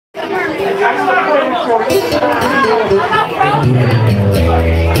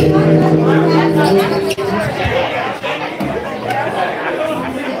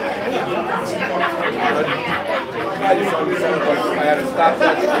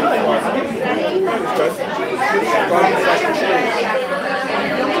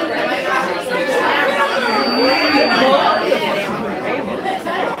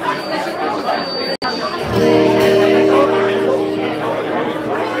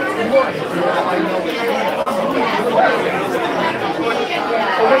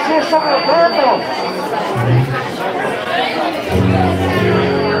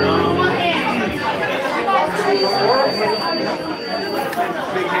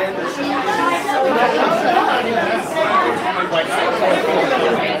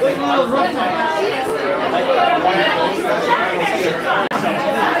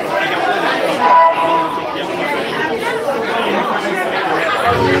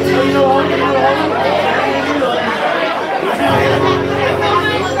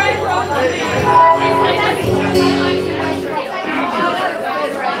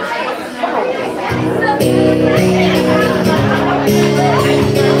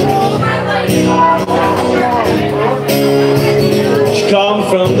Come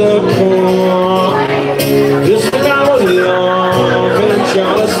from the core, this is how we love and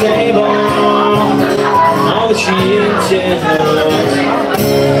try to save all that she intends.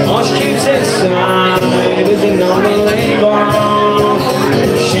 All she keeps inside is an unbelievable.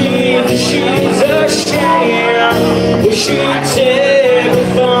 She's ashamed, but she take the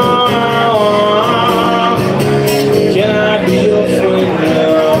fall. Can I be your friend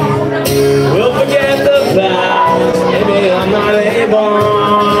now? We'll forget the past. Maybe I'm not able.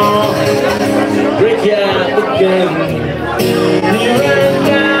 Break out again. You and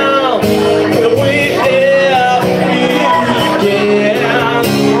now, but we have you again.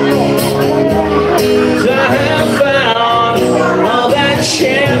 'Cause I have found all that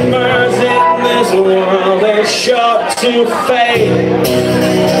shimmers in this world is sure to fade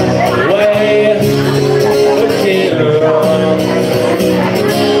away again.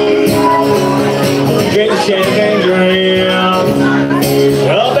 Drink the champagne, dream.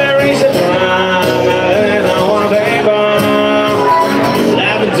 Strawberries and wine, and I want paper,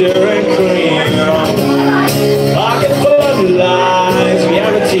 lavender and cream. Pocket full of lies,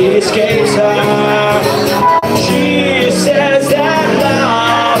 reality escapes her. She says that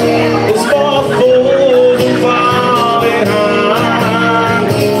love is for fools who fall behind.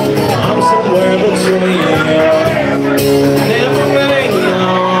 I'm somewhere between, never made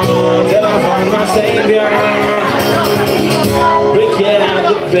on till I find my savior. Break it out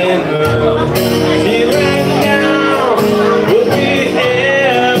the bender. Feel right now, we'll be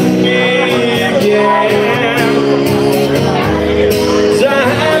me again. 'Cause I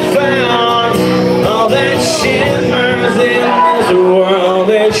have found all that shimmers in this world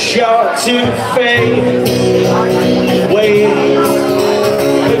is sure to fade away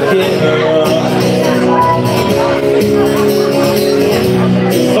again.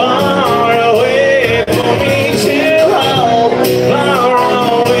 Far away for me to hold, far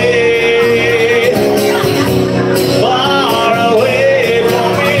away. Far away for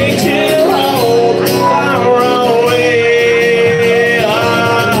me to hold, far away.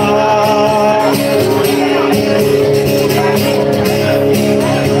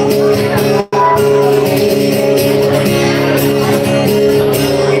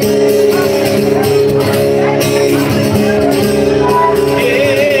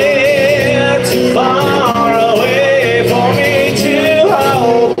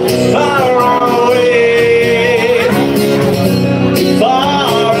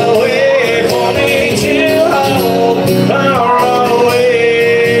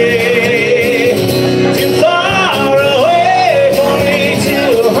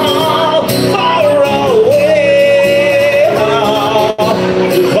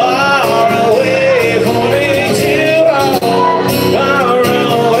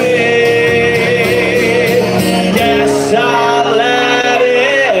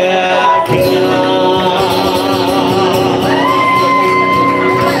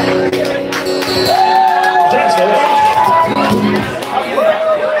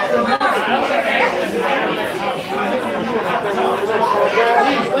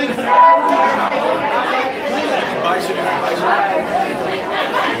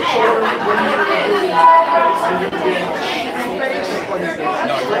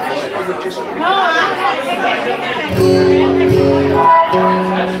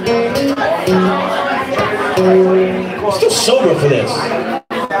 Still sober for this. Hey,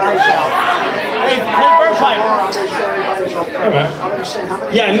 bird pipe. All right.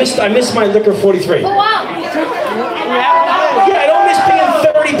 Yeah, I missed my liquor 43. Oh, wow. Yeah, I don't miss being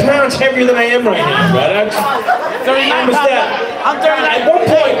 30 pounds heavier than I am right now, bro. I miss that. I'm 39. At one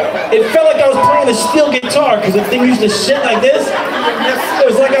point, it felt like I was playing a steel guitar because the thing used to sit like this. It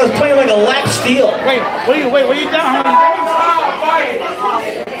was like I was playing like a lap steel. Wait, what are you down?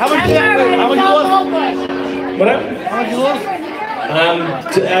 How much you lost? What up? How much you lost?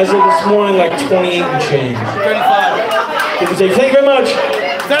 As of this morning, like 28 and change. 35. People say, thank you very much.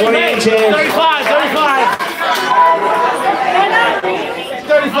 28 and change. 35.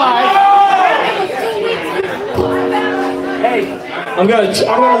 35. Hey, I'm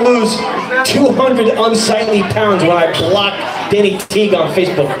gonna lose 200 unsightly pounds when I block Danny Teague on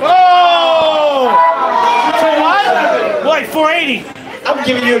Facebook. Oh! For what? What? 480. I'm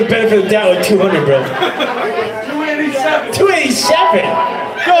giving you the benefit of the doubt with 200, bro. 287. 287.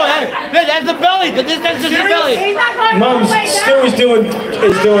 Go ahead. That's the belly. That's just the belly. Mom's Stu is doing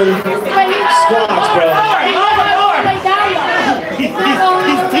squats, bro. He's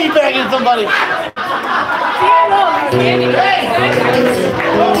teabagging somebody.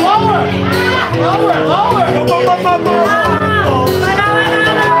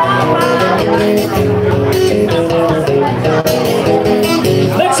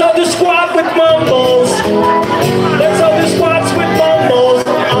 Let's all do squat with mumbles. Let's all do squats with mumbles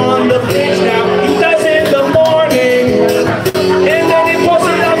on the beach now. He does it in the morning, and then he posts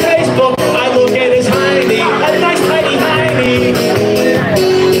it on Facebook. I look at his hiney, a nice tiny hiney.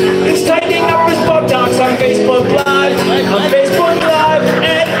 He's tightening up his buttocks on Facebook Live,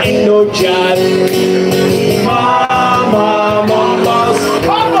 and ain't no jive. Mama, mamas,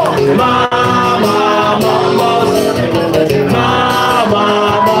 mama, mamas, mama,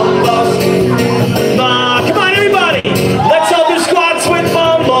 mamas. Come on, everybody! Let's all do squats with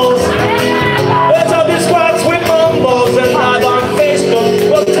mumbles. Let's all do squats with mumbles and live on Facebook.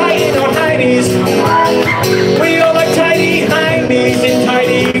 We'll tighten our heinies. We all like tidy heinies and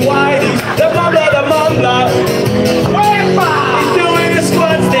tidy whiteys. The mumbler, the mumbler. He's doing the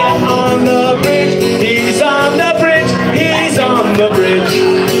squats down on the bridge. He's on the bridge. He's on the bridge.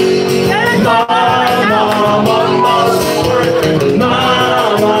 Mama, mumbles.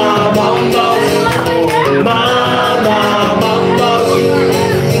 Mama, mumbles. Mama, mumbles.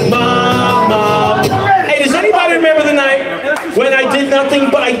 Mama. Hey, does anybody remember the night when I did nothing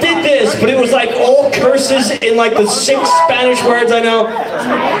but I did this, but it was like all curses in like the 6 Spanish words I know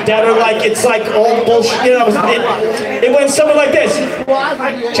that are like, it's like all bullshit, you know, it went something like this.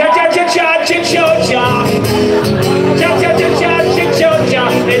 Cha-cha-cha-cha, cha-cha-cha. Cha-cha-cha-cha, cha-cha-cha.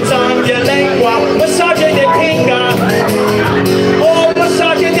 It's on your lengua, massage de pinga. Oh,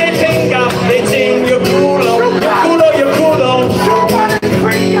 massage de pinga. It's in your culo, your culo.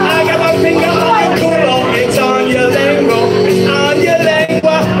 I got my finger on your culo. It's on your lengua, it's on your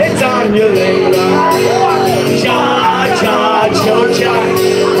lengua, it's on your lengua. Cha-cha-cha-cha.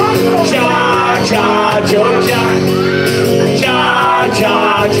 Cha-cha-cha-cha.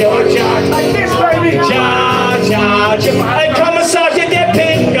 Cha-cha-cha-cha. Cha-cha-cha. I come massage de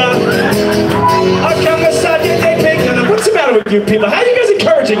pinga. I come massage de pinga. Now, what's the matter with you people? How are you guys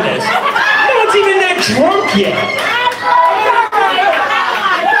encouraging this? No one's even that drunk yet.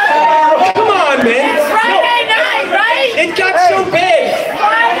 Come on, man. Friday night, right? It got so big.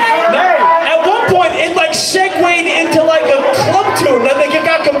 At one point, it like segued into like a club tune. Like it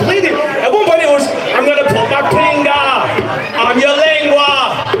got completed. At one point, it was, I'm gonna put my pinga on your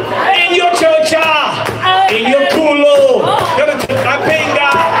lengua, in your chocha, in your culo. Gonna put my pinga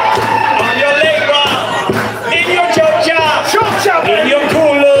on your lengua, in your chocha, in your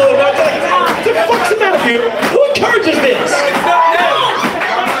culo. What the fuck's the matter with you? Who encourages this?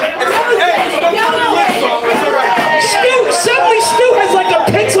 Suddenly Stu has like a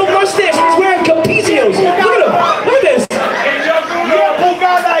pencil mustache and he's wearing capizios. Look at him. Look at this.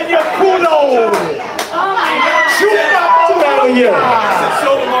 What's the matter with you?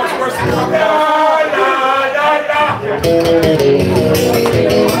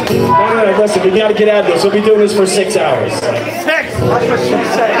 No, listen, we gotta get out of this. We'll be doing this for 6 hours. 6? That's what she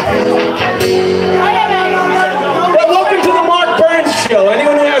said. Well, welcome to the Mark Byrnes Show.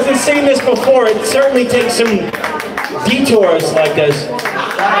 Anyone who hasn't seen this before, it certainly takes some detours like this.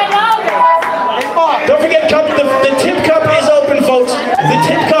 Don't forget, the tip cup is open, folks. The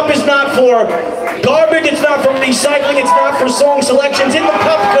tip cup is not for garbage, it's not for recycling, it's not for song selections. In the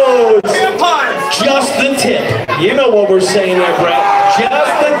cup goes just the tip. You know what we're saying there, Brett.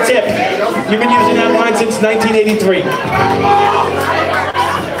 Just the tip. You've been using that line since 1983.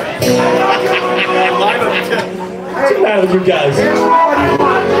 What's the matter with you guys?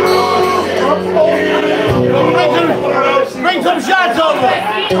 Bring Get some shots over.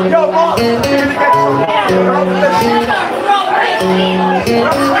 Yo, Mark, you're gonna get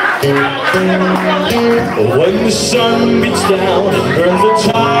When the sun beats down and burns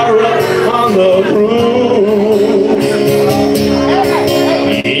the tar up on the roof,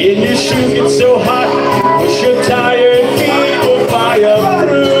 and your shoes get so hot, push your tired feet will fire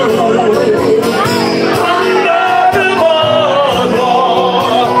through. Under the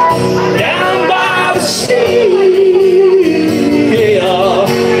boardwalk, down by the sea,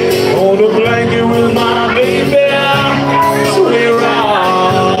 yeah, on a blanket with my baby, that's where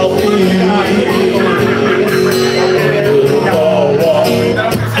I'll be.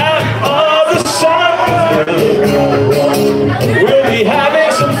 Out of the sun, we'll be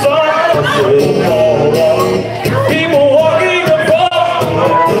having some fun. People walking above,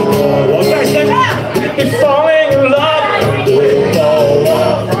 and falling in love.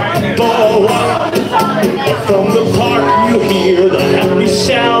 From the park you hear the happy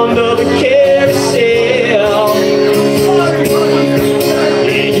sound of a carousel.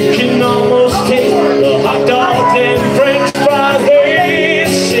 And you can almost taste the hot dogs and French fries they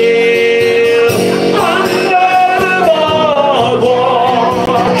sell. Under the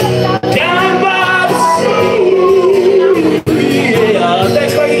boardwalk, down by the sea, yeah,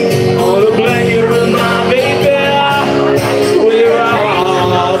 thanks, Mikey. On a blanket with my baby, that's where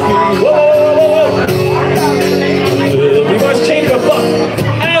I'll be. Whoa. We must change the buck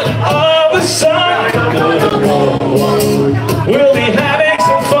out of the sun. We'll be having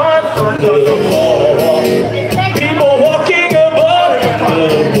some fun. People walking above.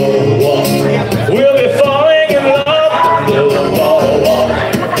 We'll be falling in love.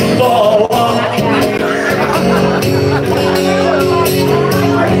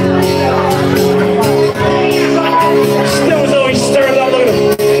 Still was always stirred up. Look at him.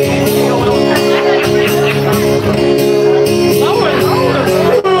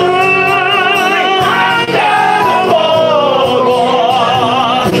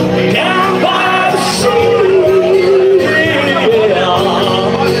 Down by the sea,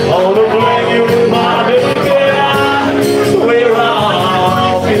 on a blanket with my baby, that's where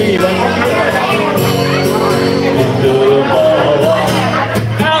I'll be.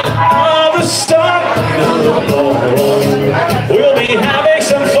 Out of the sun, we'll be having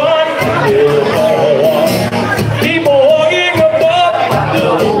some fun. People walking above,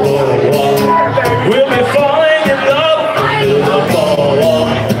 we'll be falling in love.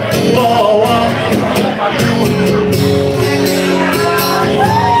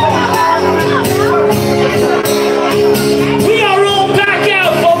 We are all back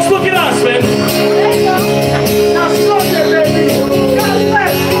out, folks. Look at us, man. now Sunday, baby. God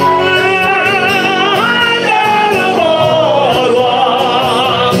bless. Under the boardwalk,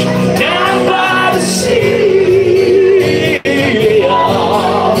 down by the sea,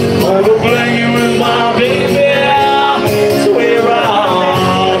 on the blanket with my baby, that's where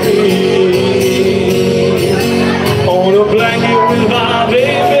I'll be. On a blanket with my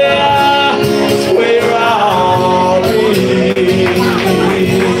baby, that's where I'll be.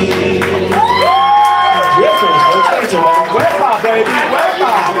 Difference, folks. Thanks, everybody. Where my baby? Where my?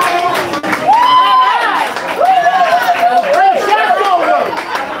 Bring shots over.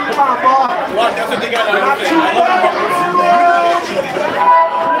 Come on, Mark.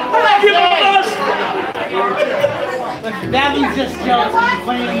 That means just jealous. He's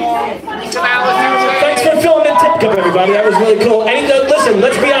playing tomorrow. Thanks for filling the tip cup, everybody. That was really cool. And listen,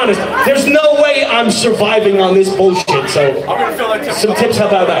 let's be honest. There's no way I'm surviving on this bullshit. So some tips, how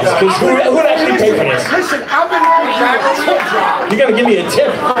about that? Because who'd actually pay for this? Listen, I'm gonna be back tip drop. You're gonna give me a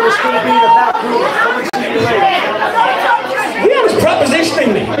tip? I was gonna be in the back room. Come and see you later. Leon was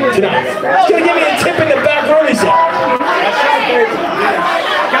propositioning me tonight. He's gonna give me a tip in the back room, he said. That's right, baby.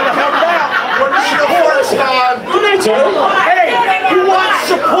 Gotta help out. What is your horse, man? Good night, sir. Hey, you want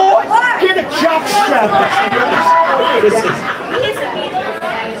support? Get a jock strap. This is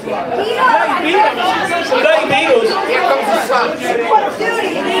Night Beagles. Here comes the sun.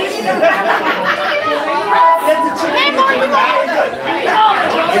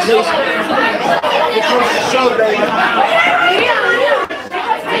 Show, baby.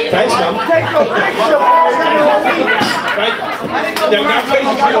 Thanks, man. Take a picture. Right? Yeah, not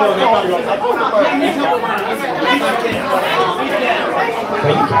crazy.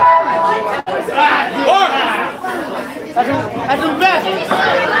 That's the best.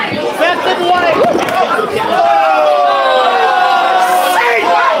 Best in life.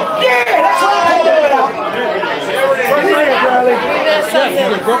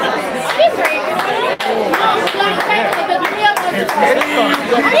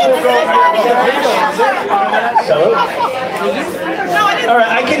 So,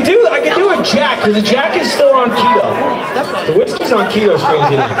 can do a Jack, because the Jack is still on keto. The whiskey's on keto,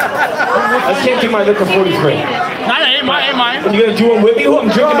 strangely enough. I can't do my liquor 43. No, ain't mine. Are you gonna do one with me? Who I'm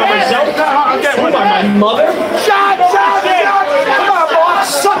drinking by myself? Who by my mother? Shot! Come on,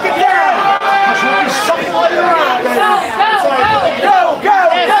 boss! Suck it down! Suck it all around, baby. Go! Come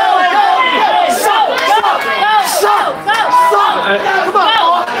on,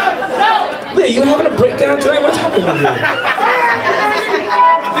 boss! Leah, you having a breakdown tonight? What's happening with you?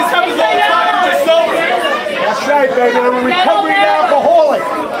 That's right, baby. I'm a recovering alcoholic.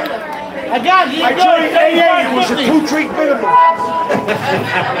 I got you. I joined AA. It was a 2-drink minimum.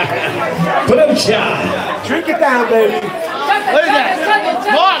 Put up, John. Drink it down, baby. Look at that.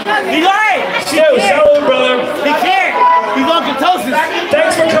 Mark, he lied. Salud, brother. He can't. He's on ketosis.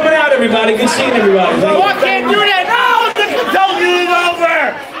 Thanks for coming out, everybody. Good seeing everybody. Mark can't do that. No, the ketosis is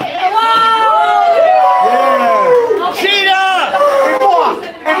over. Yeah. Cheetah.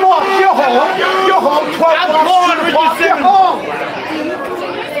 And Mark, you're home. You're home. 12 I'm calling Richard Simmons. You're home.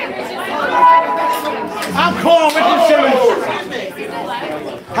 I'm calling Richard Simmons.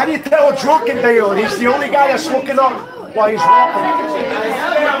 How do you tell a drunken Bayonne? He's the only guy that's looking up while he's walking.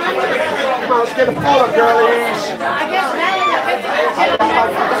 Come on, let's get a photo, girlies. I got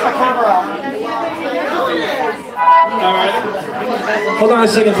my camera out. All right. Hold on a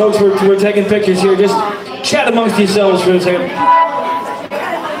second, folks. We're taking pictures here. Just chat amongst yourselves for a second.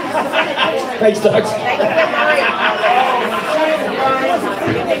 Thanks, Doug.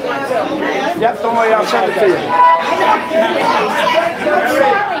 Yep, don't worry, I'll send it to you.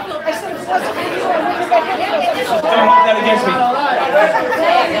 Don't hold that against me.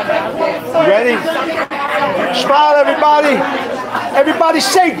 Ready? Smile, everybody. Everybody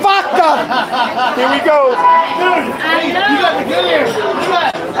say vodka. Here we go. You got the good ear.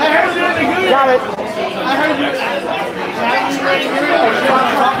 I heard you in the good ear. Got it. I heard you.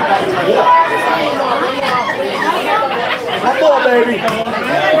 One more, baby.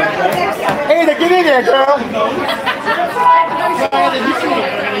 Ada, get in there, girl.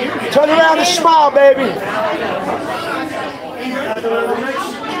 Turn around and smile, baby.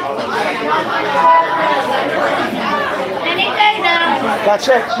 Anything now. That's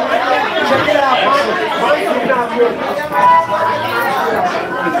it. Check it out, mama. You're not good.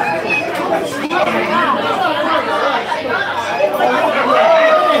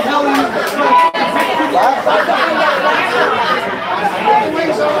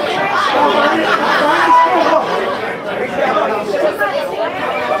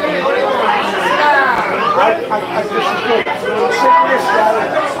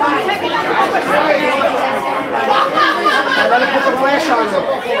 Let it put the flash on you.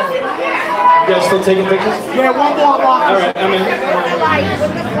 You guys still taking pictures? Yeah, one more, Mark. All right, I'm in.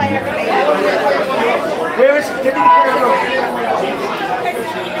 Where is it? Give me the camera.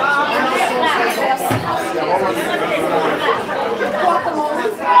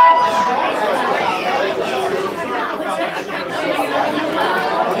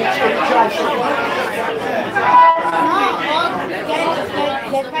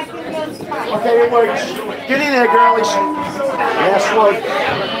 Okay, it works. Get in there, girlies. Last one.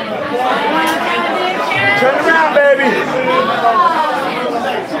 Turn around, baby.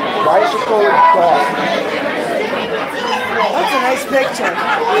 Bicycle and dog. That's a nice picture.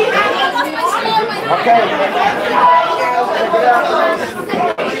 Okay. Check it out.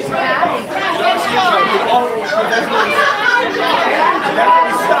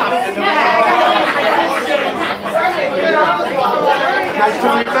 Nice to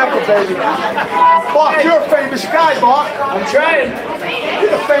remember, baby. Mark, you're a famous guy, Mark. I'm trying.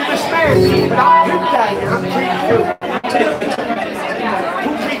 You're a famous man. But I'm good guy. I'm treating you.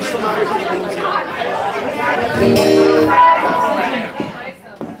 Who treats them other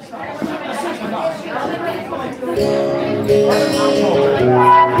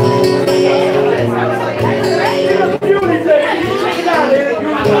Beauty, baby. Check it out, lady.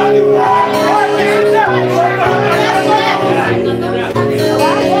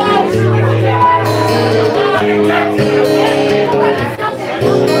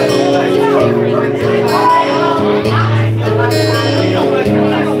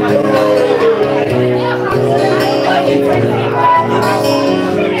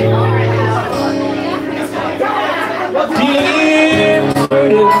 Dear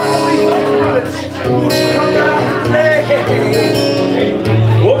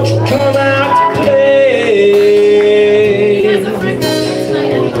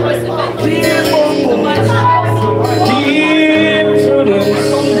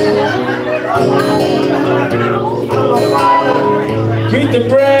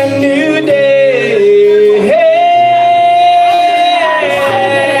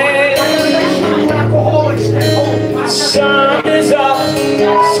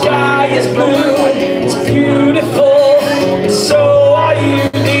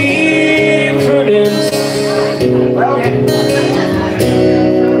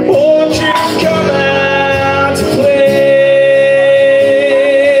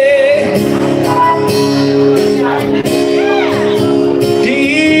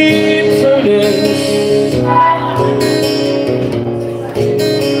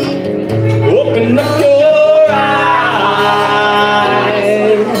open up your eyes.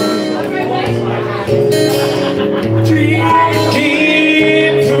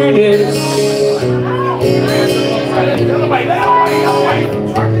 Deep Prudence.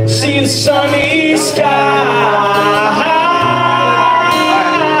 See the sunny sky.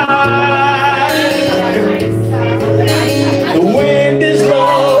 The wind is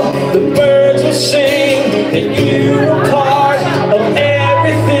low, the birds will sing, that you are part of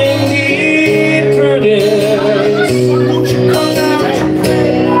everything. Deep Prudence.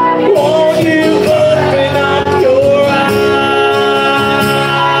 Won't you open up your eyes?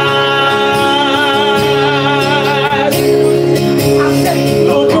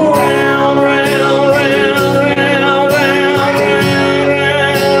 Look around, round, round, round, round, round,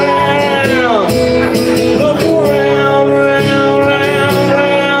 round. Look around, round, round,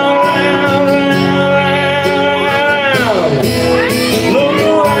 round, round, round. Look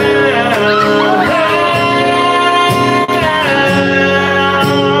around.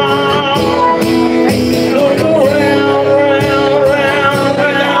 Look around, round, round,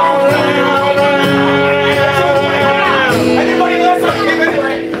 round, round, round. Anybody left?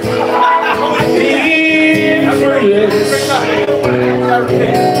 Deep Prudence.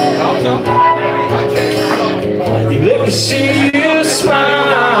 Let me see you smile.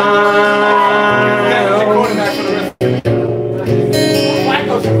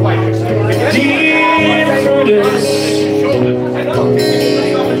 Deep Prudence.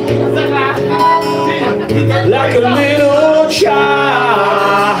 Like a little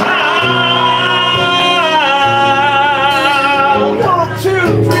child. 1, 2,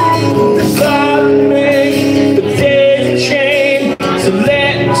 3. Suddenly the days change, so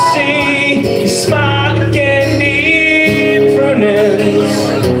let me see you smile again. Deep Prudence.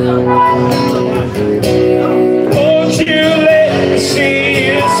 Won't you let me see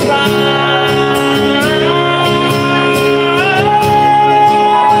you smile?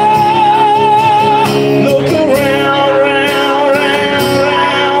 Look around, round, round,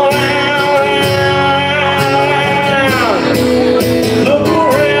 round, round, round. Look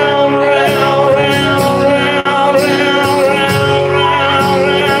around, round, round, round, round, round, round,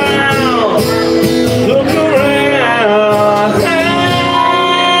 round. Look around.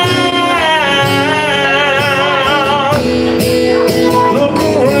 Look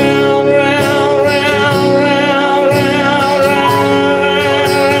around, round, round, round, round, round.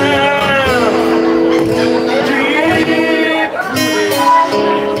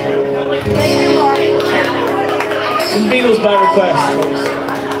 Some Beatles by request.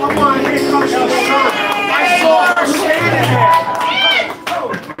 Come on, here comes the sun. I saw her standing there.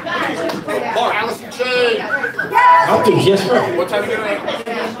 Alice in Chains. I'll do yes, sir. What time are you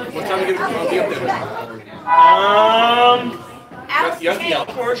gonna be up there? You have to yell.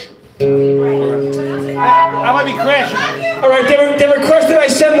 I might be crashing. All right, they requested I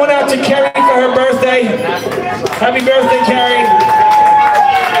send one out to Carrie for her birthday. Happy birthday, Carrie.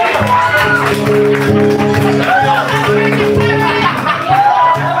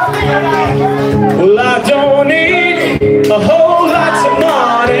 Well, I don't need a whole lot of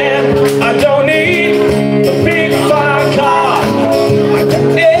money. I don't need a big fine car.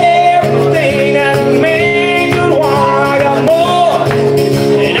 Everything that a man could want, I got more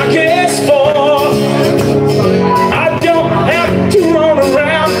than I could ask for. I don't have to run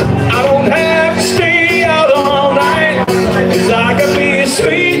around. I don't have to stay out all night. 'Cause I can be a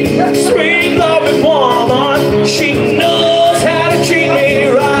sweet, sweet loving woman. She knows how to treat me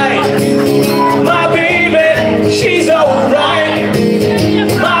right. My baby, she's alright.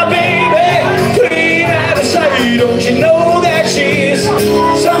 My baby, clean out of sight. Don't you know that she's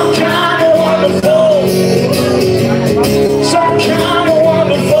some kind of wonderful? Some kind of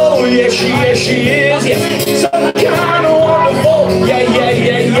wonderful. Yes, she is. Yeah. Some kind of wonderful. Yeah, yeah,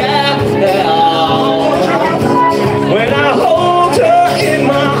 yeah, yeah. When I hold her in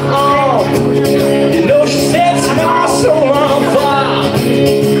my arms, you know she sets my soul on fire.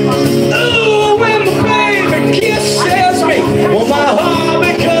 Ooh, when the baby kisses me, well, my heart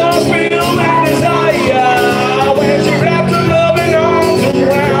becomes filled with desire. When she wraps her loving arms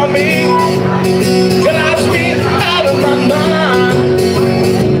around me, till I spin out of my mind.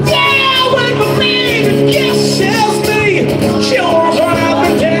 Yeah, when the baby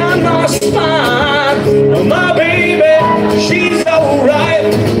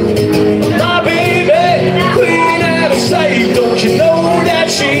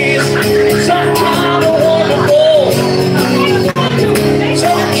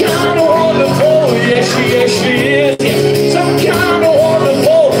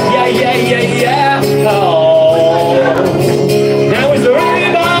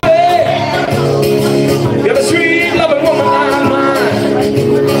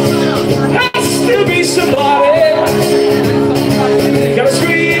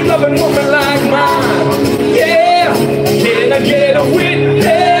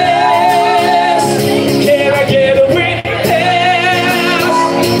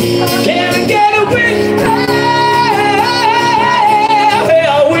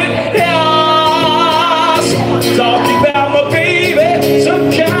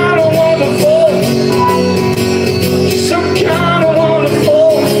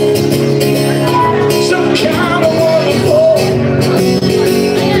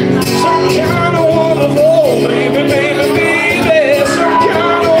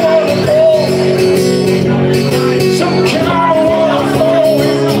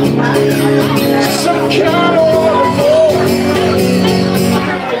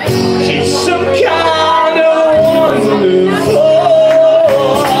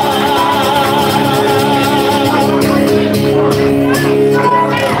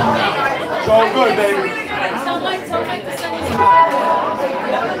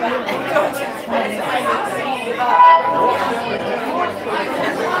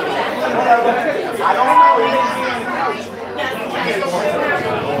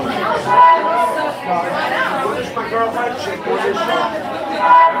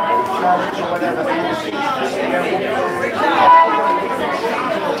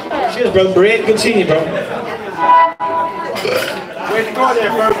Cheers, brother. Brad, good seeing you, bro. Where'd you go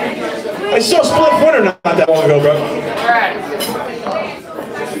there, bro? I saw Split Winter not that long ago, bro.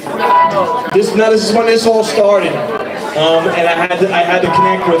 This is when this all started, and I had to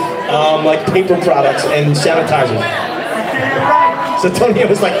connect with like paper products and sanitizers. So Tony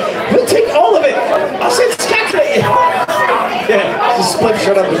was like, "We'll take all of it. I'll send scotch at you." Yeah, just Split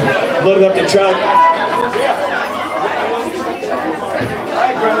shut up and loaded up the truck.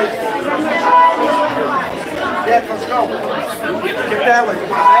 Yeah, let's go. Get that way.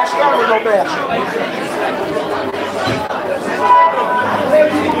 Bash down or no bash?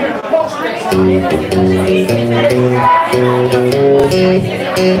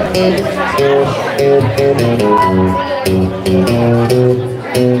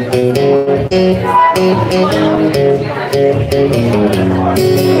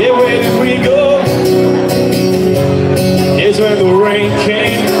 Yeah, where did we go? Here's where the rain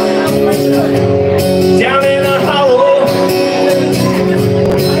came. Down in a hollow,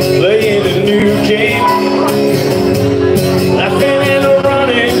 playing a new game, laughing and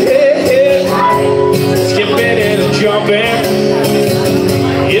running, skipping and jumping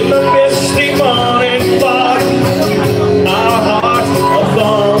in the misty morning fog. Our hearts are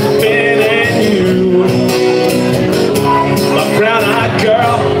thumping, and you, my brown-eyed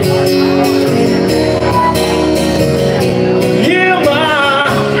girl, you, my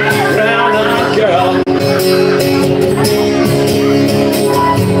brown-eyed girl.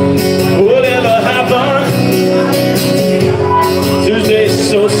 Whatever happened? Tuesday's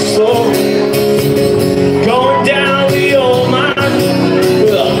so slow, going down the old mine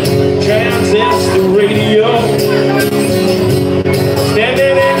with a transistor radio,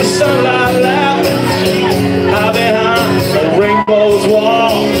 standing in the sunlight laughing, high behind a rainbow's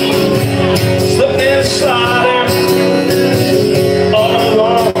wall, slipping and sliding all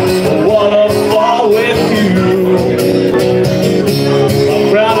along the waterfall with you.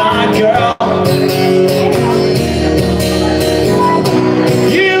 Brown-eyed girl,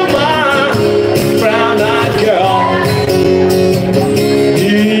 you, my brown-eyed girl. Do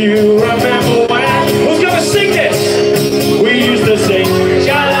you remember when? Who's gonna sing this? We used to sing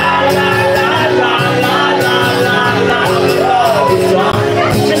sha-la-la-la-la-la-la-la-la-la-la-la,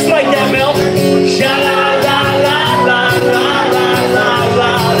 just like that, Mel.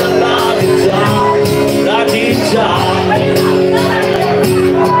 Sha-la-la-la-la-la-la-la-la-la-la-la-la-la.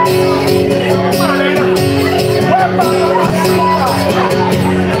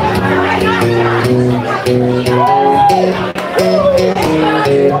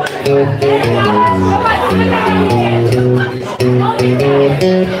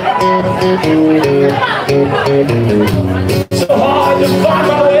 So hard to find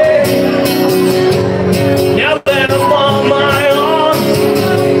my way, now that I'm on my own.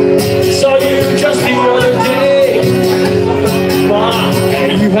 Saw you just the other day, Mom,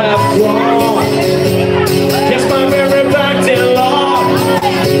 and you have grown. Guess my memory back in long.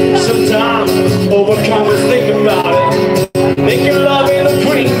 Sometimes overcome with thinking about it, making love in the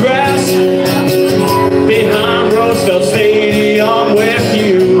green grass behind Roosevelt Stadium with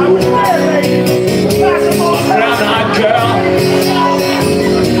you. Brown-eyed girl,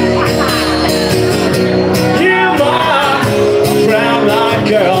 you, my brown-eyed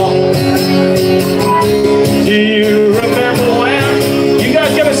girl. Do you remember when? You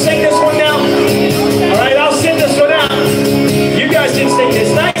guys gonna sing this one now? All right, I'll sing this one out. You guys can sing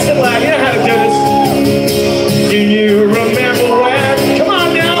this nice and loud. You know how to do this. Do you remember when? Come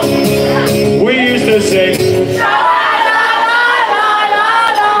on now. We used to sing.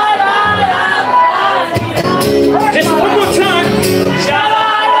 Just one more time.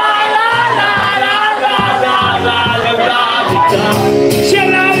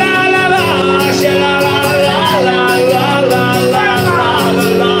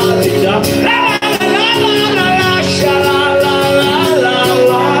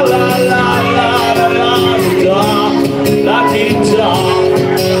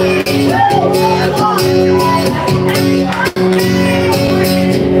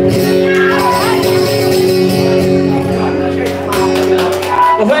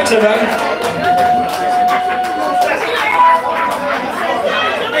 Well, thanks, everybody.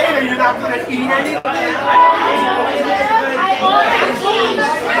 You're not going to eat anything?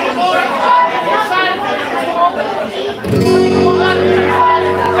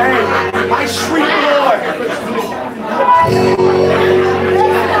 Hey, my sweet Lord.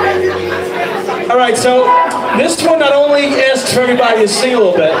 All right, so this one not only asks for everybody to sing a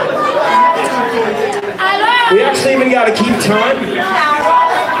little bit, we actually even got to keep time.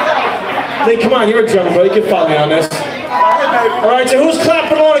 Hey, come on, you're a drummer, bro. You can follow me on this. All right, so who's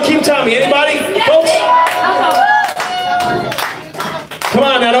clapping along to keep time? Anybody? Anybody? Folks? Come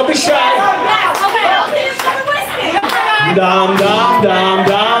on now, don't be shy. Dum dum dum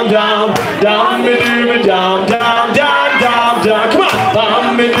dum dum dum dum dum dum dum dum dum. Come on.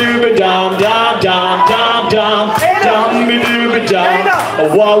 Dum dum dum dum dum dum dum dum dum.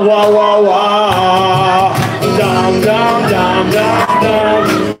 Wah wah wah wah. Dum dum dum dum dum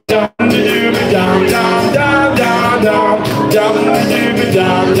dum dum dum dum dum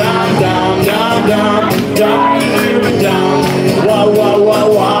dum dum dum dum dum dum. Wah wah wah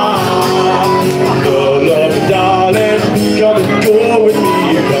wah. Good love, darling. Come and go with me,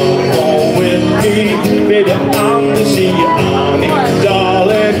 come on with me, baby, I'm to see you, honey,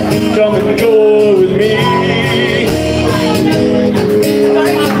 darling, come and go with me.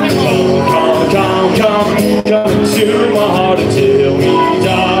 Come into my heart and tell me,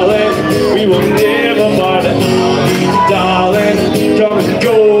 darling, we will never part, honey, darling, come and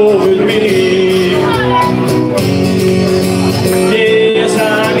go with me. Yes, I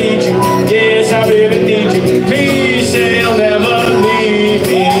need you, yes, I really need you, please say you'll never leave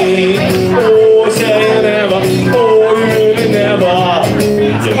me. Oh, say you'll never, oh, you really never.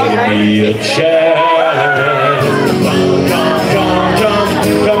 Just give me a chance.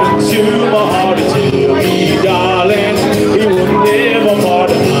 Come into my heart and tell me, darling, we will never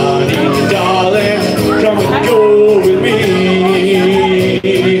part, honey, darling, come and go with me.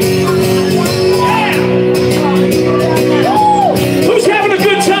 Who's having a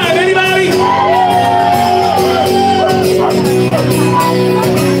good time? Anybody?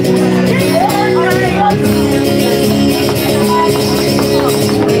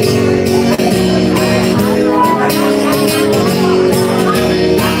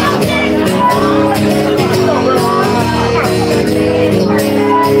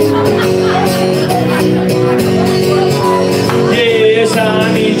 Yes, I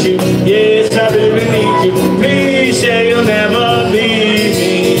need you. Yes, I really need you. Please say you'll never leave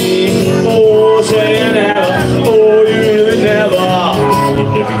me. Oh, say you never. Oh, you really never. You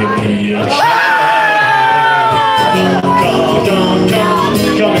never give me a chance.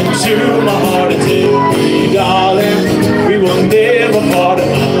 Come into my heart and tell me, darling, we will never part,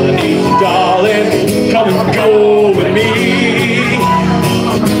 honey, darling. Come and go with me.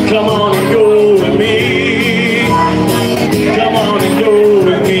 Come on and go with me. Come on and go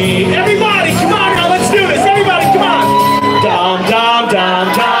with me. Everybody, come on now, let's do this. Everybody, come on. Dum dum dum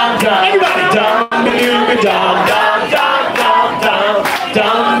dum dum. Everybody, dum dum dum dum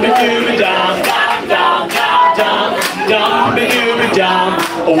dum dum dum dum dum dum dum dum.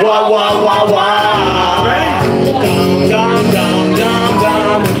 Wah wah wah wah. Dum dum dum dum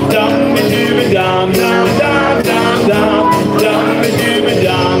dum dum dum dum dum dum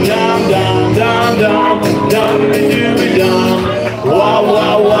dum dum dum dum dum. Wah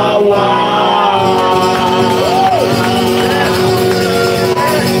wah wah wah.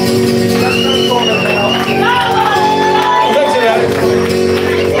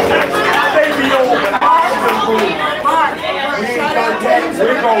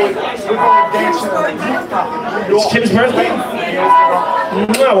 It's Kim's birthday?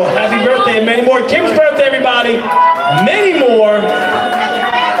 Well, happy birthday and many more. Kim's birthday, everybody. Many more.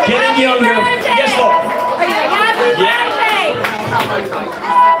 Getting younger. Yes, Lord.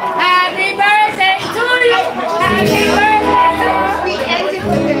 Happy birthday to you. Happy birthday.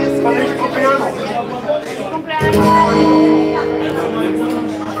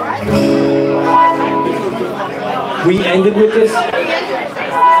 We ended with this?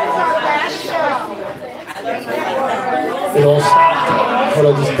 It all stopped. Or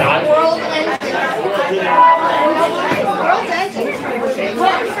it just died?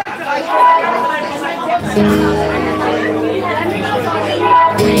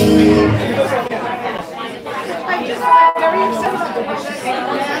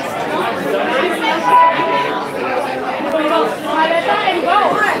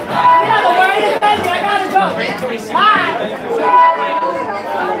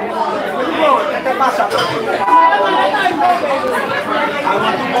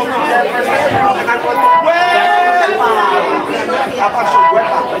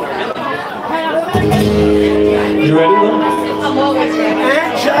 You ready, Lil? I'm always ready.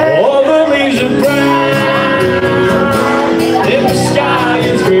 All the leaves are brown, and the sky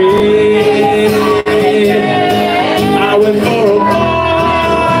is green. I went for a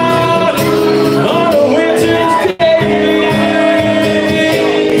walk on a winter's day.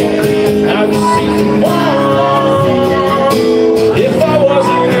 I would see tomorrow if I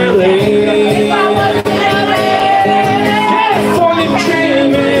wasn't LA. California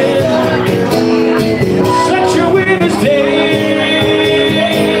dreaming, such a winter's day.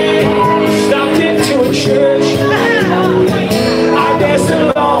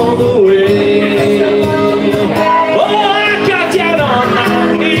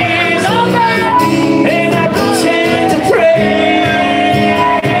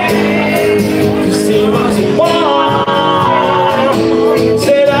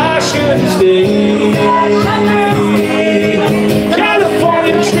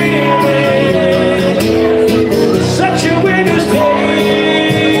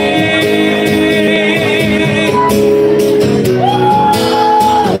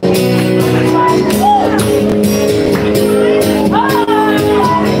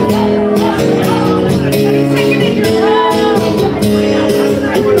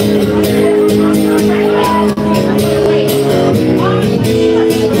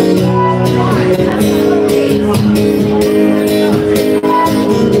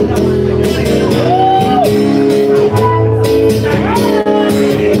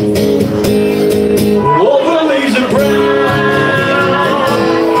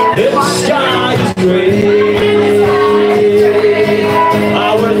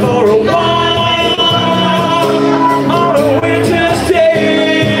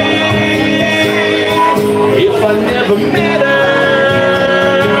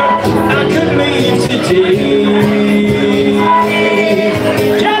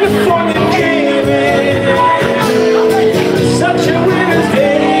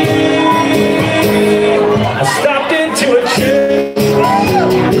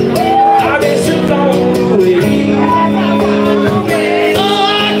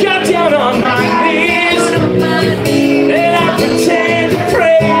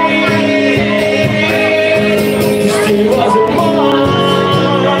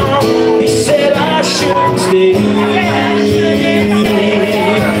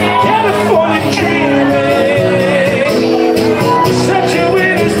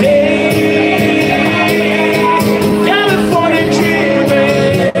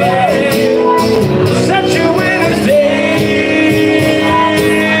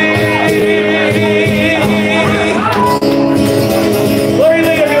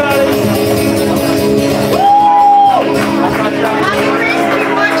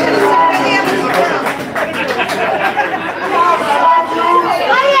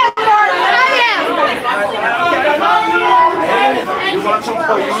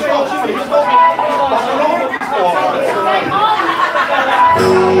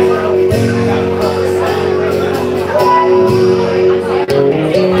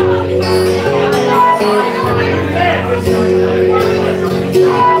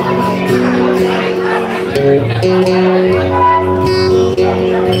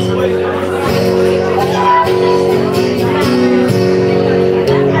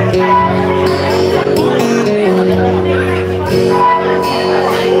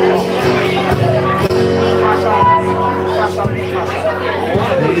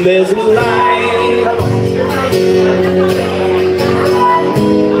 There's a light,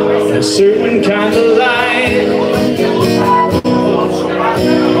 a certain kind of light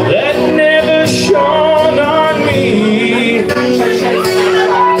that never shone on me.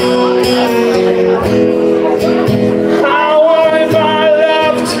 How have I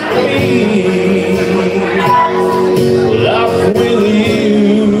left me? Love with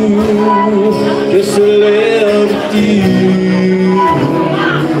you, just to live with you.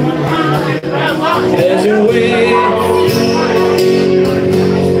 There's a way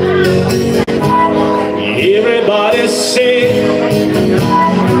everybody say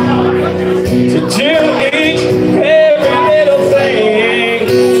to do each every little thing,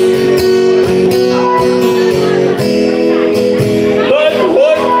 but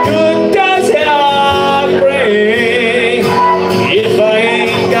what good does it bring if I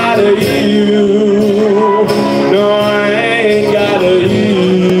ain't got a you? No, I ain't got a you.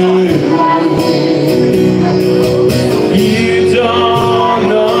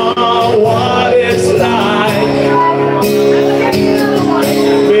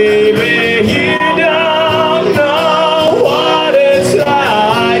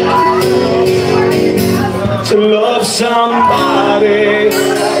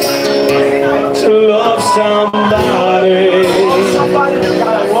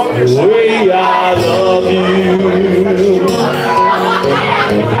 The way I love you.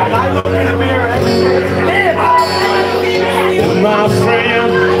 My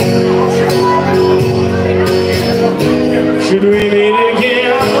friend, should we meet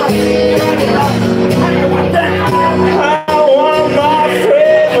again? I want my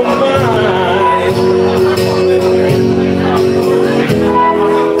friend of mine.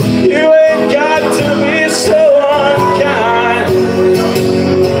 You ain't got to be so unkind,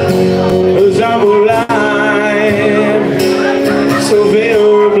 'cause I'm blind, so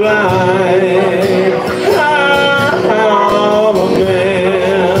very blind. I'm a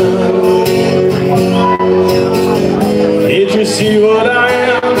man. Did you see what I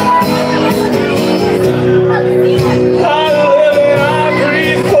am? I live and I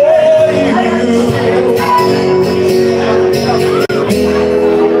breathe for you.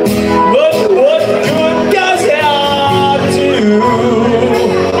 But what good does it do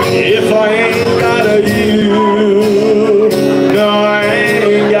if I ain't got a you? No, I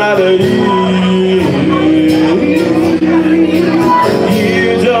ain't got a you. You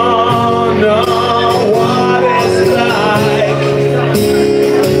don't know what it's like,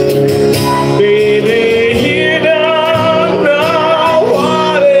 baby. You don't know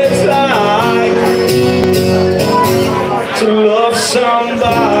what it's like to love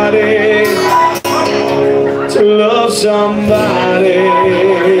somebody, to love somebody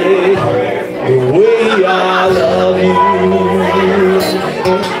the way I love you.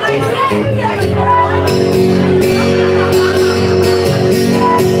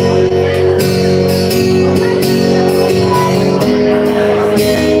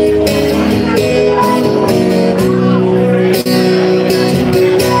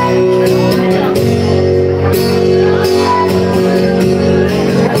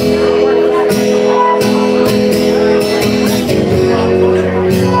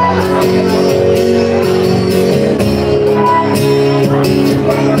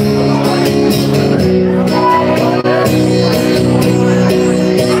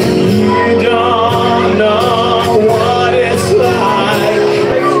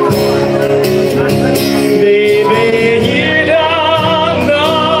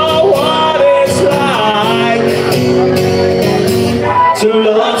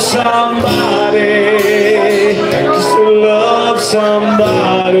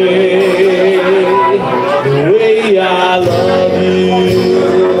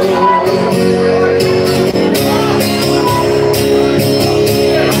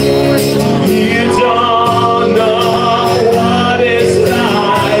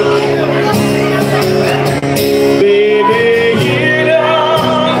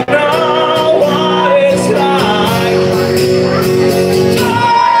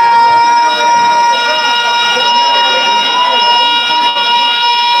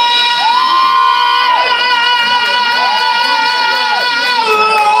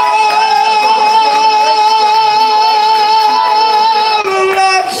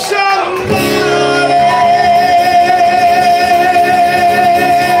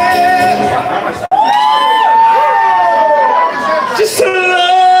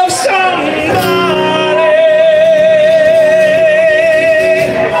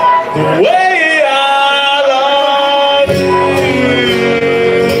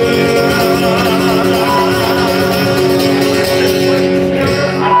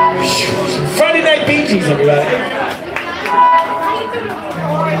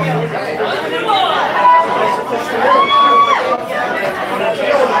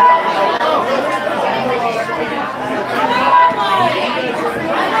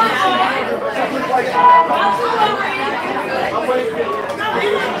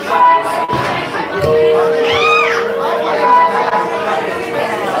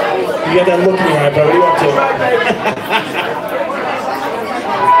 You got that look in your eye, bro. What are you up to?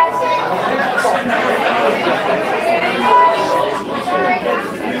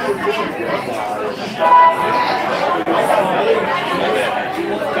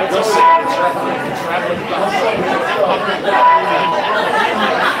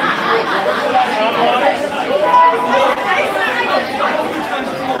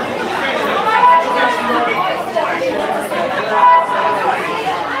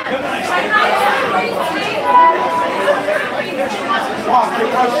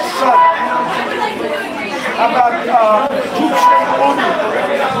 How about Duke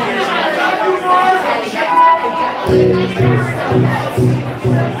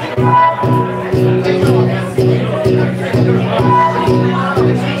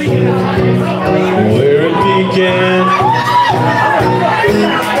Where it began,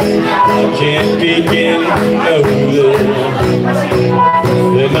 I can't begin to know it.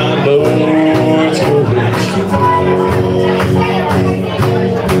 Then I know it's going.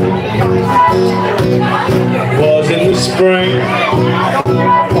 Was in the spring,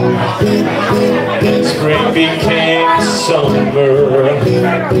 then spring became summer.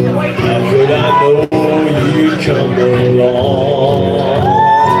 How could I know you'd come along?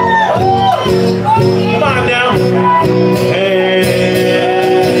 Come on now. Hands,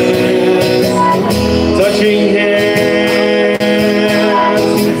 touching hands,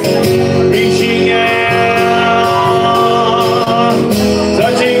 reaching out,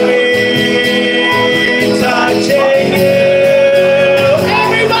 touching me, touching you.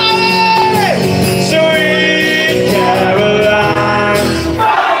 Everybody! Sweet Caroline.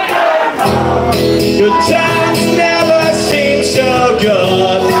 Good times never seem so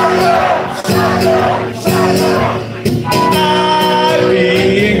good. I'd be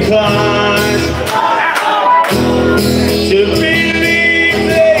inclined to believe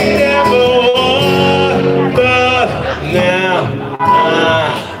they never would, but now I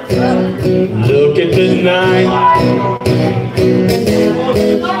look at the night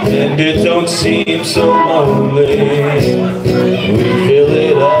and it don't seem so lonely. We fill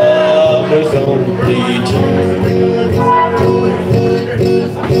it up with only two.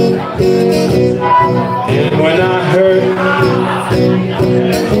 And when I hurt,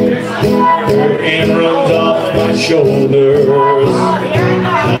 her hand runs off my shoulders.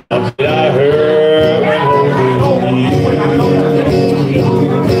 How could I hurt when holding you?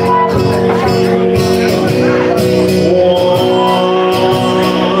 One,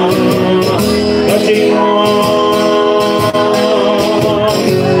 touching one,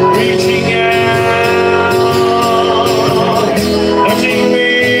 reaching out, touching me.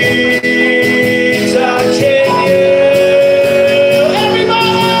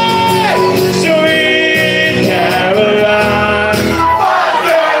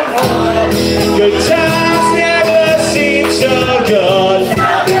 Good times never seem so good.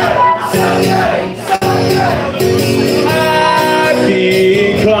 I'd be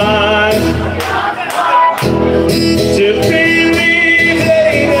inclined to believe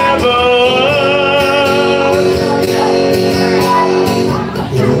they never would.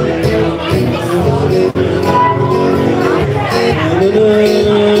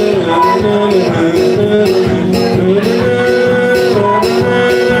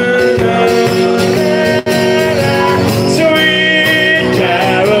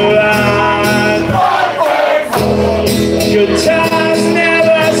 Good times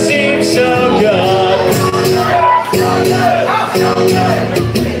never seem so good.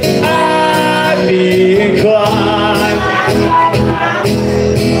 I'd be inclined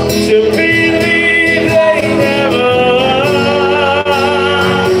to believe they never would.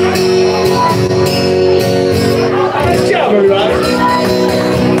 Nice job, everybody.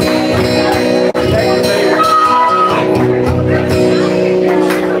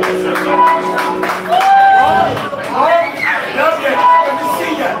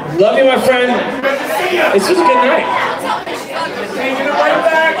 Love you, my friend. It's just a good night. Taking it right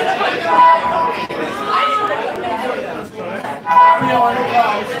back.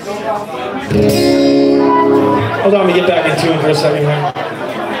 Hold on, let me get back in tune for a second here.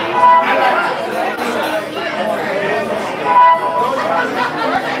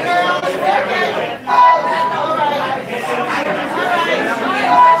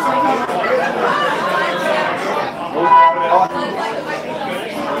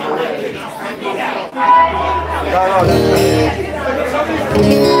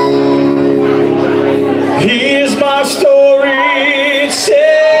 Here's my story, it's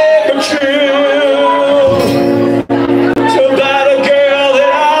sad but true. So about a girl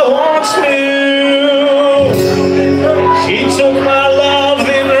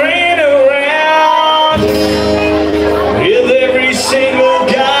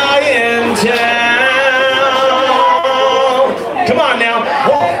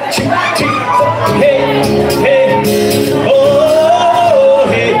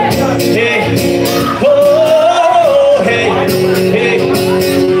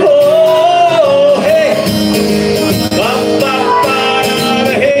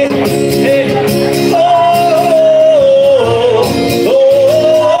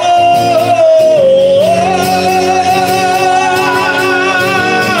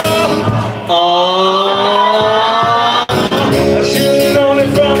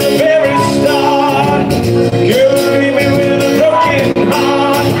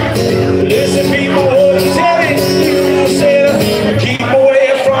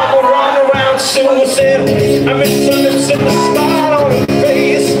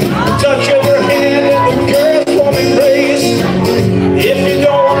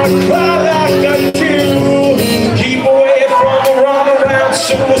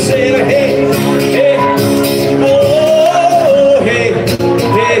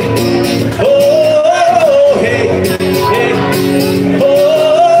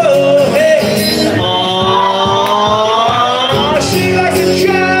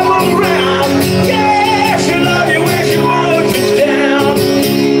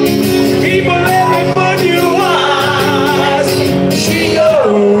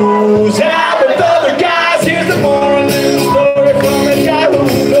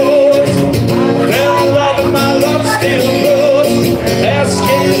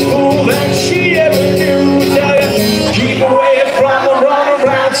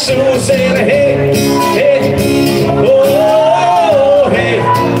soul saying, hey, hey, oh, hey,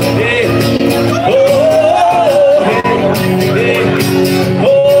 hey, oh, hey, hey,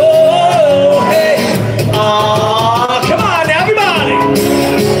 oh, hey. Come on now, everybody.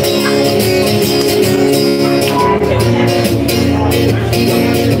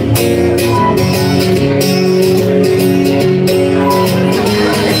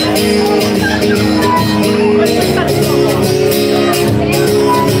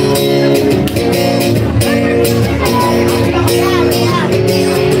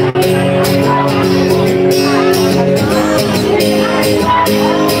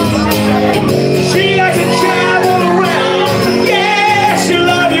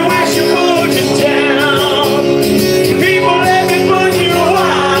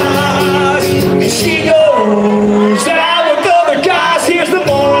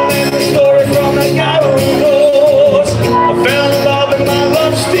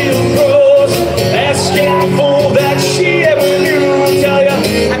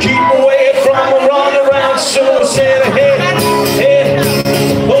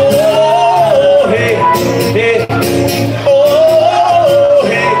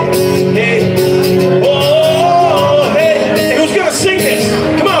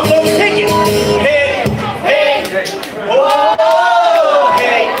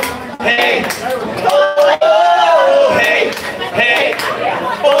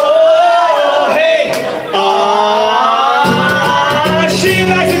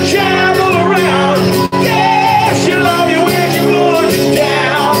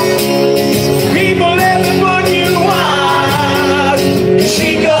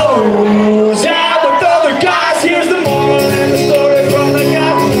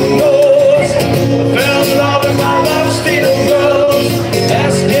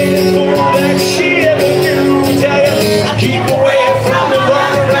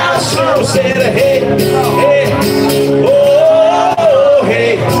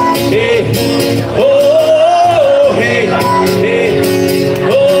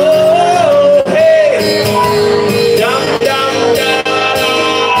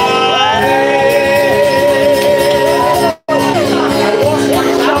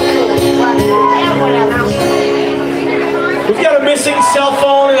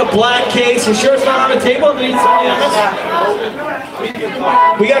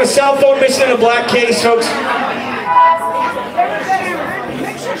 We got a cell phone missing in a black case, folks.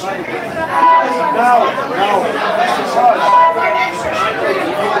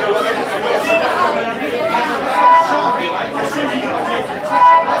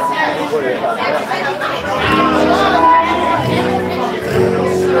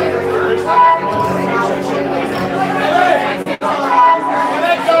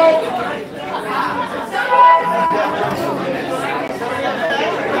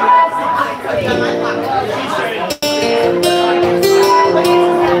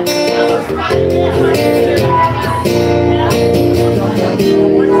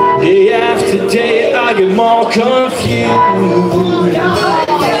 Day after day I get more confused.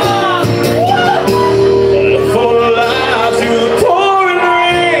 For life through the pouring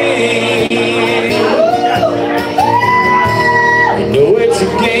rain. I know it's a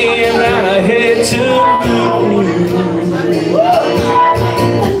game that I hate to lose.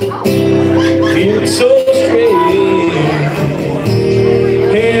 Feeling so strange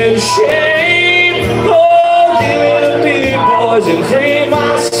and shame. Oh, give me the big boys and free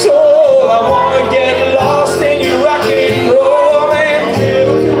my soul. I wanna get lost in your rock and roll and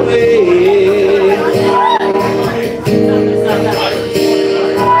drift away.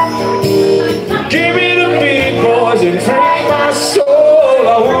 Give me the big boys and free my soul.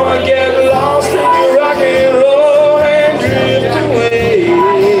 I wanna get lost in your rock and roll and drift away.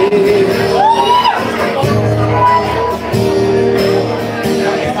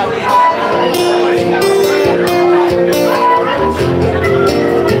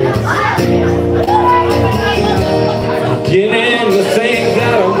 Beginning to think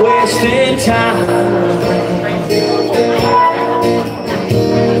that I'm wasting time.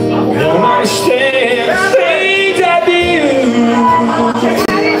 Don't understand the things I do.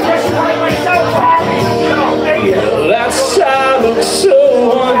 That side looks so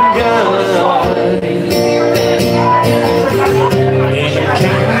unkind. And I'm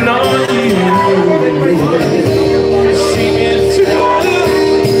counting on you. See me through.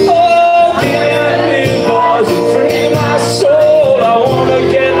 Oh, give me the boys and free my soul. I wanna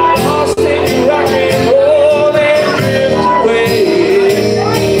get lost in your rock and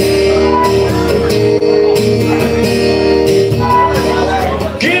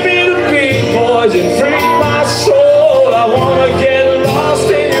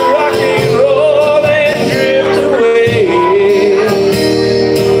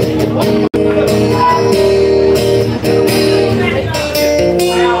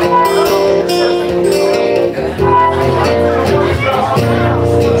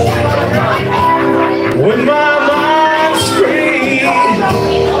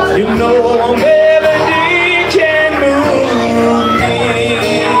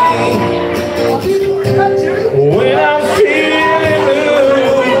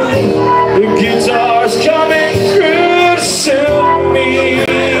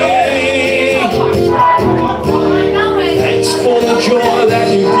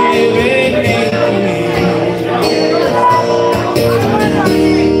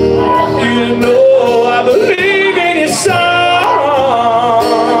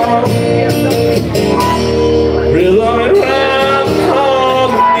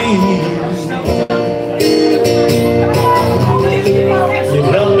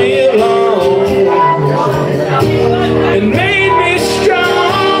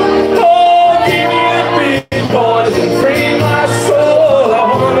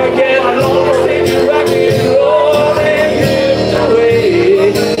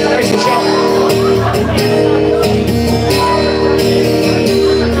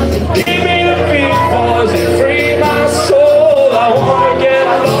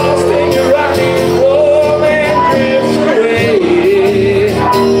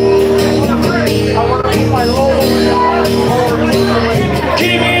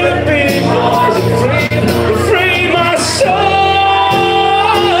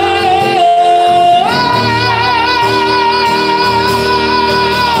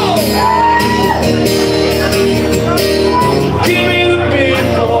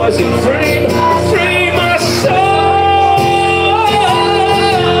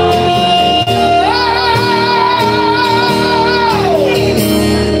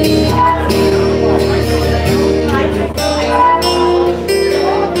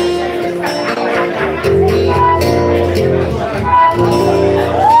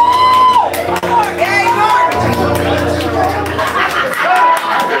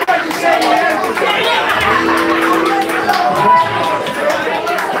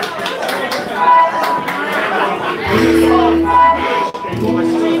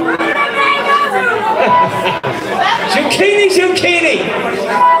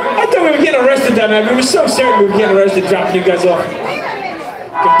time. We were so certain we were getting arrested, dropping you guys off.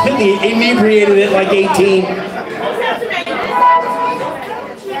 Completely inebriated at like 18.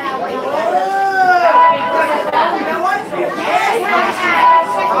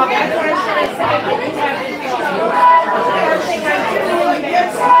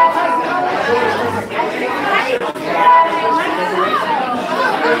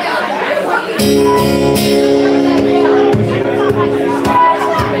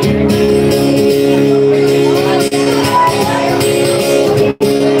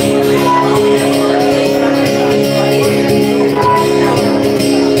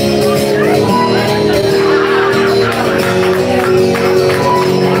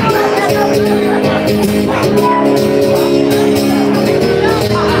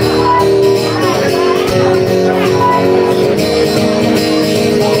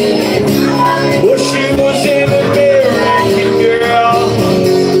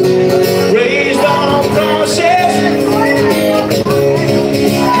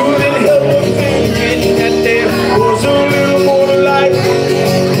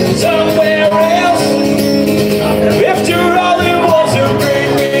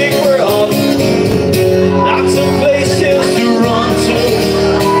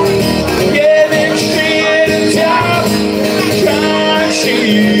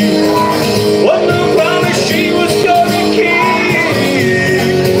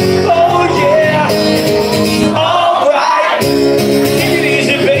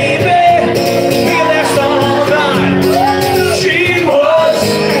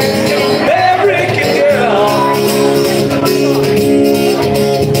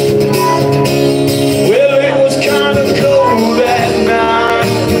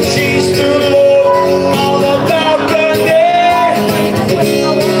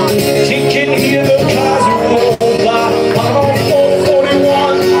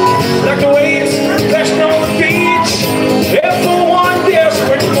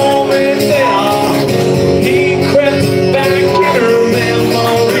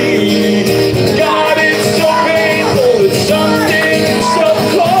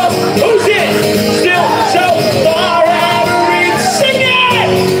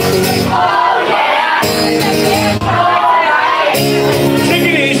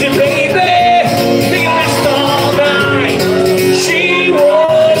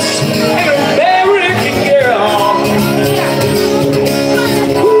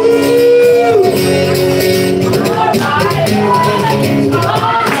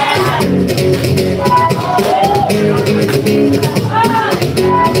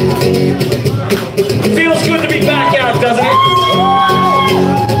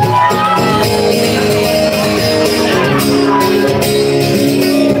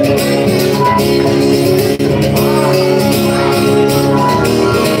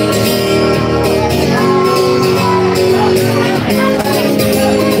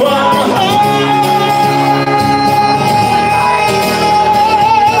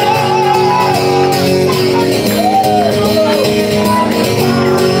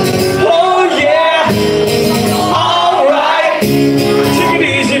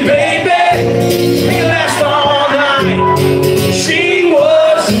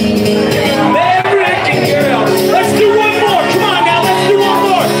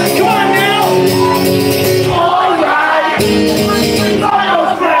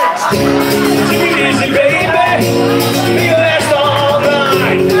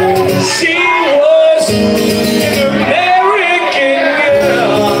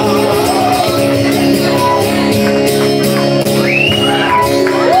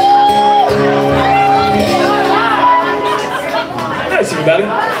 Everybody.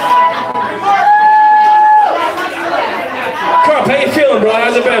 Carp, how you feeling, bro?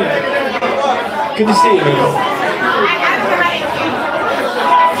 How's it been? Good to see you, man.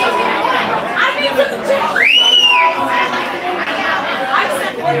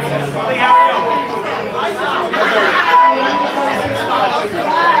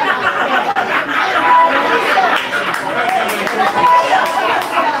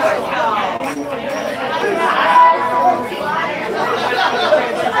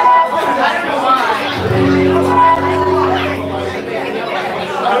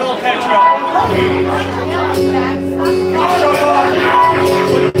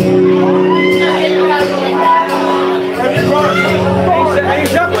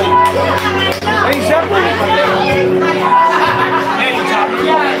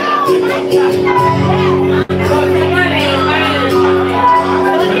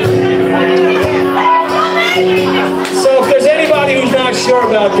 So if there's anybody who's not sure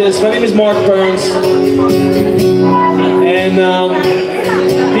about this, my name is Mark Byrnes, and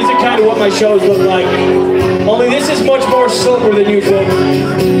he's a kind of what my shows look like. Only this is much more sober than usual.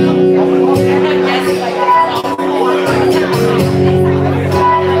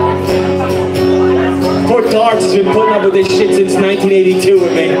 Fort Clark's has been putting up with this shit since 1982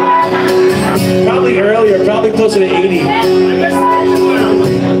 with me. Probably earlier, probably closer to 80.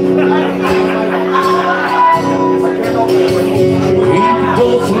 We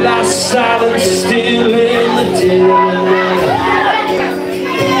both lie silent, still in the day.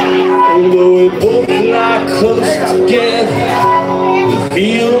 Although we both lie close together, we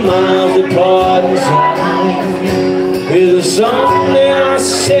feel miles apart inside. There's something I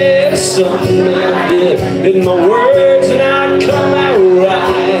said, something I did, and my words not come out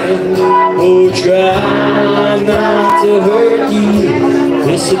right. Oh, try not to hurt you,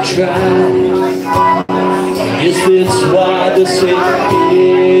 it's a try. Guess that's why they say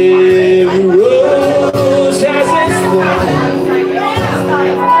every rose has its thorn.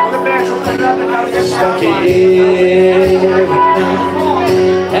 Stuck in every night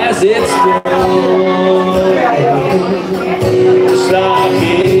has its thorn. Just like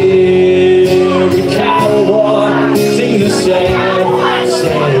every cowboy sings the same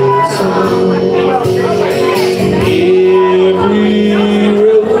song. Every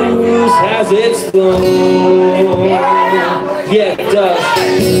rose has its thorn. Yeah, it does.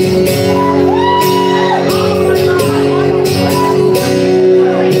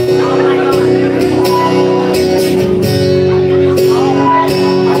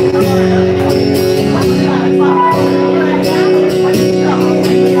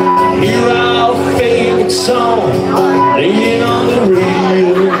 Laying on the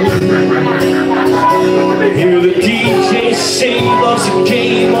radio. Hear the DJ say love's a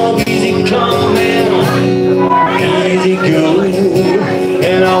game of easy come and easy go.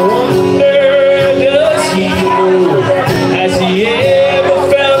 And I wonder, does he know? Has he ever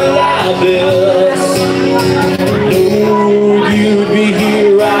felt like this? Know you'd be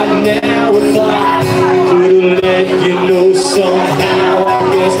here right now if I could've let you know somehow. I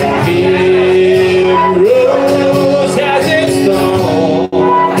guess rose has its thorn,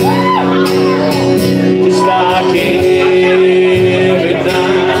 just like every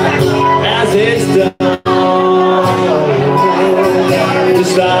night has its dawn,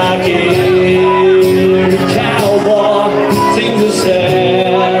 just like every cowboy sings a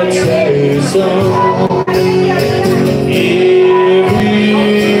sad, sad song. Every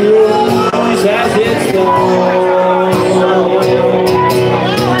rose has its thorn.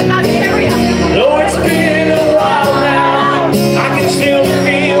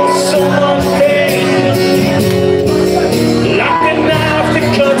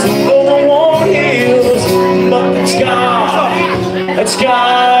 It's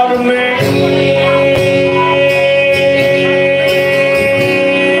gotta remain.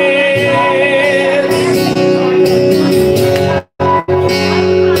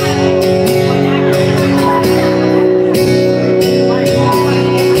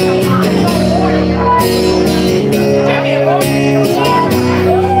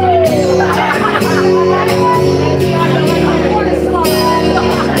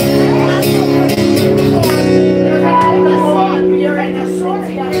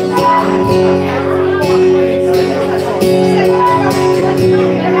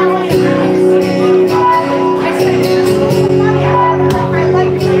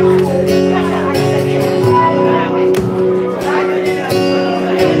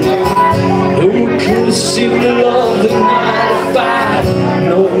 Seem to love the 9 to 5,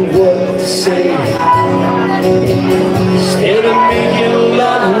 knowing what to say. Instead of making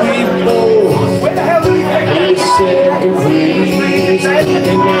love, we both made separate ways.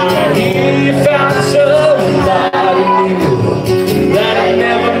 And now here you found somebody new that I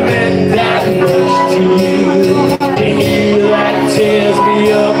never meant that much to you. To hear that tears me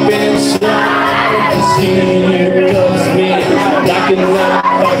up inside, to see you loves me like a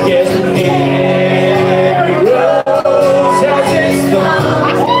knife, I guess.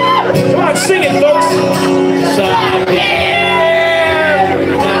 Come on, sing it, folks. Like every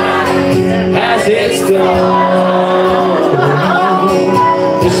night has its dawn,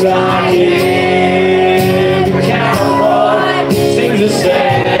 just like every cowboy sings a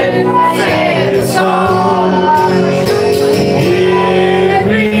sad, sad song.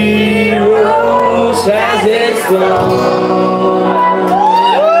 Every rose has its dawn.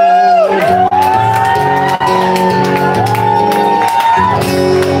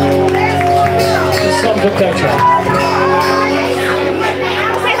 Protection.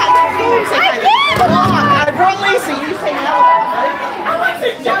 I brought Lisa. You say no.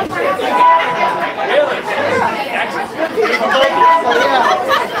 Really?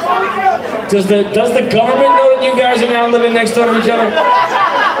 Does the government know that you guys are now living next door to each other?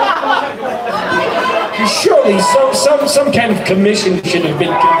 Surely some kind of commission should have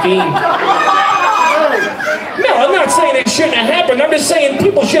been convened. No, I'm not saying it shouldn't have happened. I'm just saying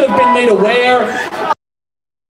people should have been made aware.